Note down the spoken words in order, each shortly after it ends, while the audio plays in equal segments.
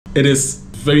It is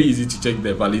very easy to check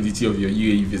the validity of your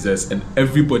UAE visas, and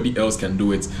everybody else can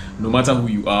do it, no matter who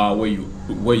you are, where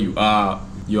you are,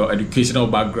 your educational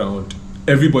background.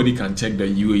 Everybody can check the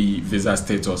UAE visa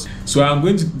status. So I'm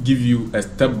going to give you a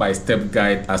step-by-step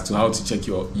guide as to how to check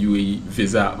your UAE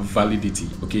visa validity.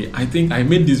 Okay, I think I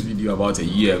made this video about a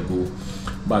year ago,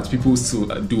 but people still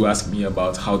do ask me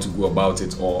about how to go about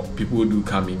it, or people do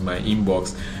come in my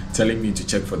inbox telling me to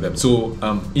check for them. So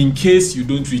in case you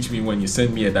don't reach me when you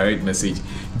send me a direct message,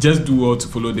 just do well to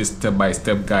follow this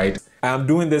step-by-step guide. I am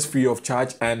doing this free of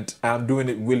charge, and I am doing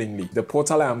it willingly. The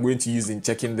portal I am going to use in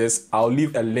checking this, I'll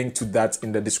leave a link to that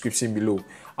in the description below.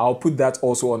 I'll put that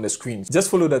also on the screen. Just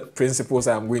follow the principles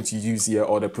I'm going to use here,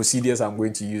 or the procedures I'm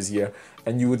going to use here,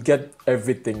 and you would get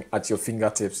everything at your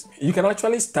fingertips. You can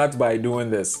actually start by doing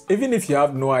this. Even if you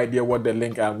have no idea what the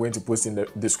link I'm going to post in the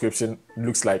description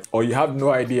looks like, or you have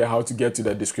no idea how to get to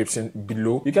the description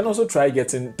below, you can also try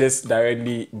getting this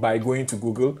directly by going to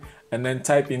Google and then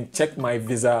type in check my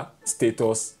visa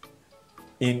status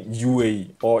in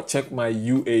UAE, or check my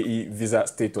UAE visa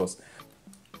status.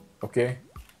 Okay,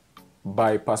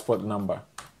 by passport number,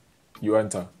 you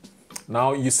enter.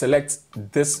 Now you select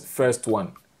this first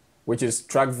one, which is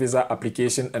track visa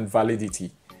application and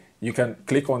validity. You can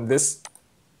click on this,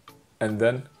 and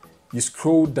then you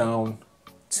scroll down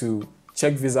to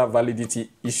check visa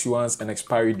validity, issuance and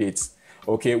expiry dates.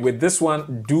 Okay, with this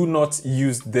one, do not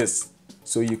use this.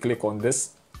 So you click on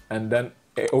this, and then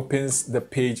it opens the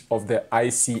page of the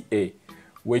ICA,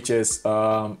 which is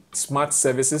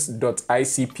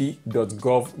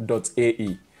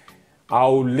smartservices.icp.gov.ae.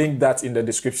 I'll link that in the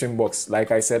description box,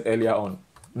 like I said earlier on.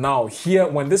 Now here,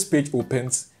 when this page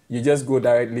opens, you just go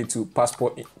directly to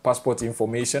passport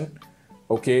information.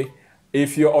 Okay,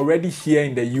 if you're already here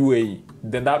in the UAE,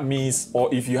 then that means, or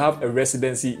if you have a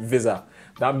residency visa,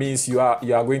 that means you are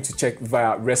going to check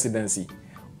via residency.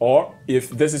 Or if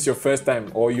this is your first time,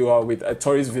 or you are with a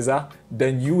tourist visa,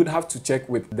 then you would have to check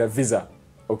with the visa.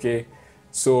 Okay,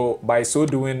 so by so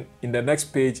doing, in the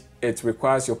next page, it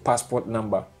requires your passport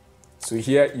number. So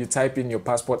here you type in your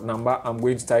passport number. I'm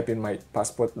going to type in my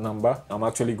passport number. I'm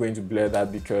actually going to blur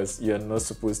that because you're not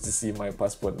supposed to see my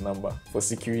passport number for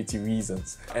security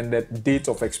reasons. And the date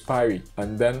of expiry.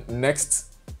 And then next,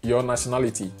 your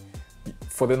nationality.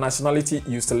 For the nationality,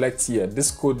 you select here.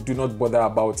 This code, do not bother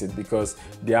about it, because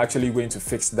they're actually going to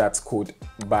fix that code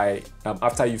by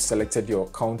after you've selected your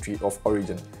country of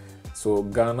origin. So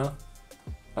Ghana,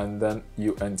 and then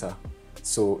you enter.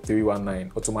 So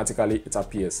 319, automatically it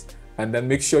appears. And then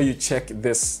make sure you check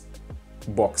this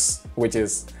box, which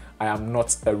is I am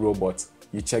not a robot.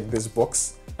 You check this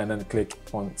box and then click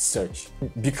on search.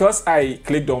 Because I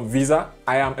clicked on visa,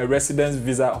 I am a residence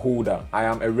visa holder. I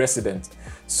am a resident.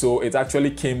 So it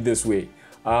actually came this way.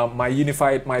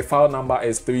 My file number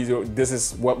is 30. This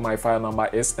is what my file number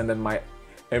is. And then my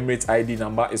Emirates ID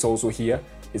number is also here.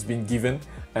 It's been given.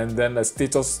 And then the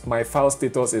status, my file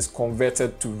status is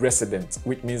converted to resident,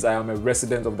 which means I am a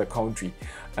resident of the country.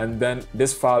 And then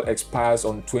this file expires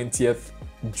on 20th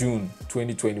June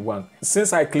 2021.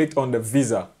 Since I clicked on the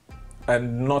visa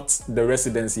and not the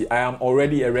residency, I am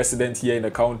already a resident here in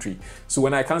the country. So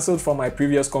when I cancelled from my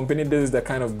previous company, this is the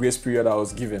kind of grace period I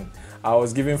was given. I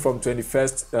was given from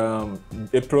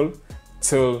 21st April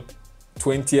till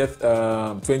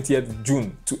 20th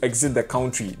June to exit the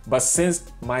country. But since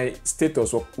my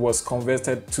status was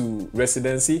converted to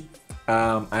residency,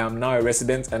 I am now a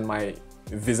resident and my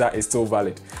visa is still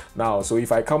valid. Now, so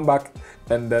if I come back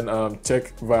and then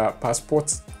check via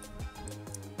passport,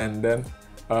 and then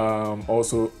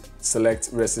also select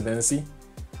residency,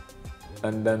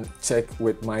 and then check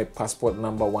with my passport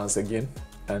number once again,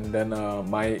 and then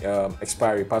my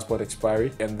passport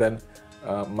expiry, and then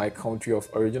my country of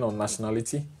origin or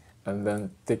nationality, and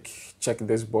then check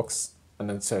this box and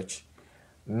then search.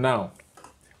 Now,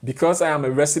 because I am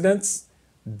a resident,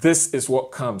 this is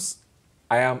what comes.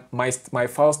 My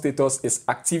file status is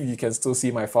active. You can still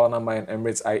see my file number and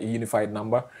Emirates IE unified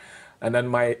number, and then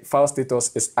my file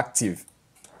status is active.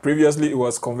 Previously it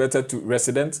was converted to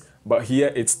resident, but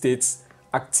here it states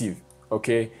active.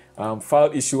 Okay,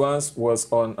 file issuance was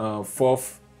on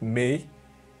 4th May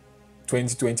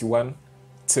 2021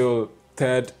 till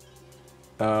 3rd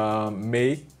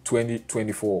May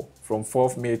 2024. From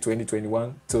 4th May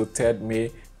 2021 till 3rd May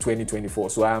 2024.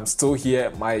 So I am still here.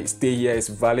 My stay here is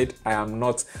valid. I am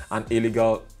not an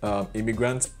illegal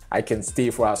immigrant. I can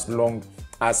stay for as long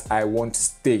as I want to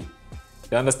stay.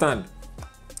 You understand?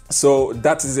 So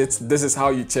that is it. This is how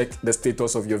you check the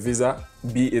status of your visa,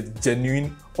 be it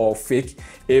genuine or fake.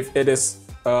 If it is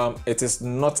it is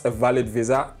not a valid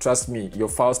visa, trust me, your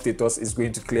file status is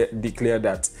going to declare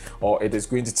that, or it is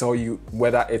going to tell you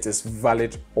whether it is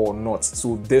valid or not.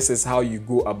 So this is how you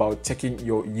go about checking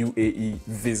your UAE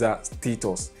visa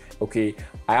status. Okay,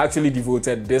 I actually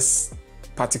devoted this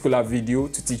particular video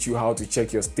to teach you how to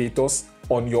check your status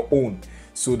on your own,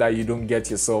 so that you don't get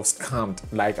yourself scammed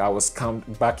like I was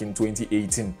scammed back in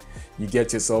 2018. You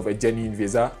get yourself a genuine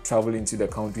visa, travel into the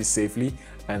country safely,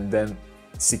 and then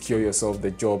secure yourself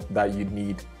the job that you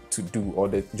need to do, or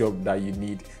the job that you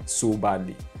need so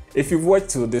badly. If you've watched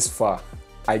till this far,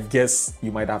 I guess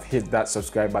you might have hit that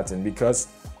subscribe button, because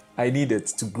I need it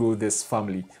to grow this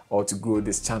family, or to grow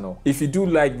this channel. If you do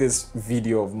like this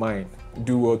video of mine,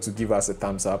 do well to give us a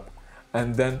thumbs up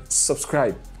and then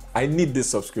subscribe. I need this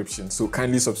subscription, so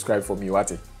kindly subscribe for me.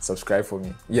 Wati, subscribe for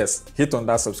me. Yes, hit on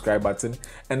that subscribe button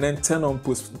and then turn on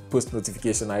post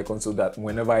notification icon, so that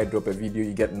whenever I drop a video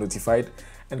you get notified,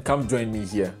 and come join me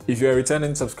here. If you're a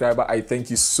returning subscriber, I thank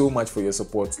you so much for your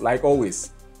support. Like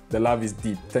always, the love is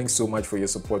deep. Thanks so much for your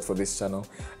support for this channel,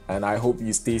 and I hope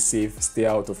you stay safe, stay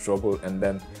out of trouble, and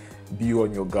then be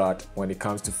on your guard when it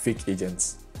comes to fake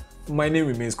agents. My name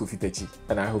remains Kofi Techi,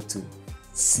 and I hope to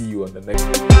see you on the next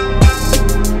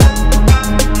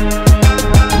one.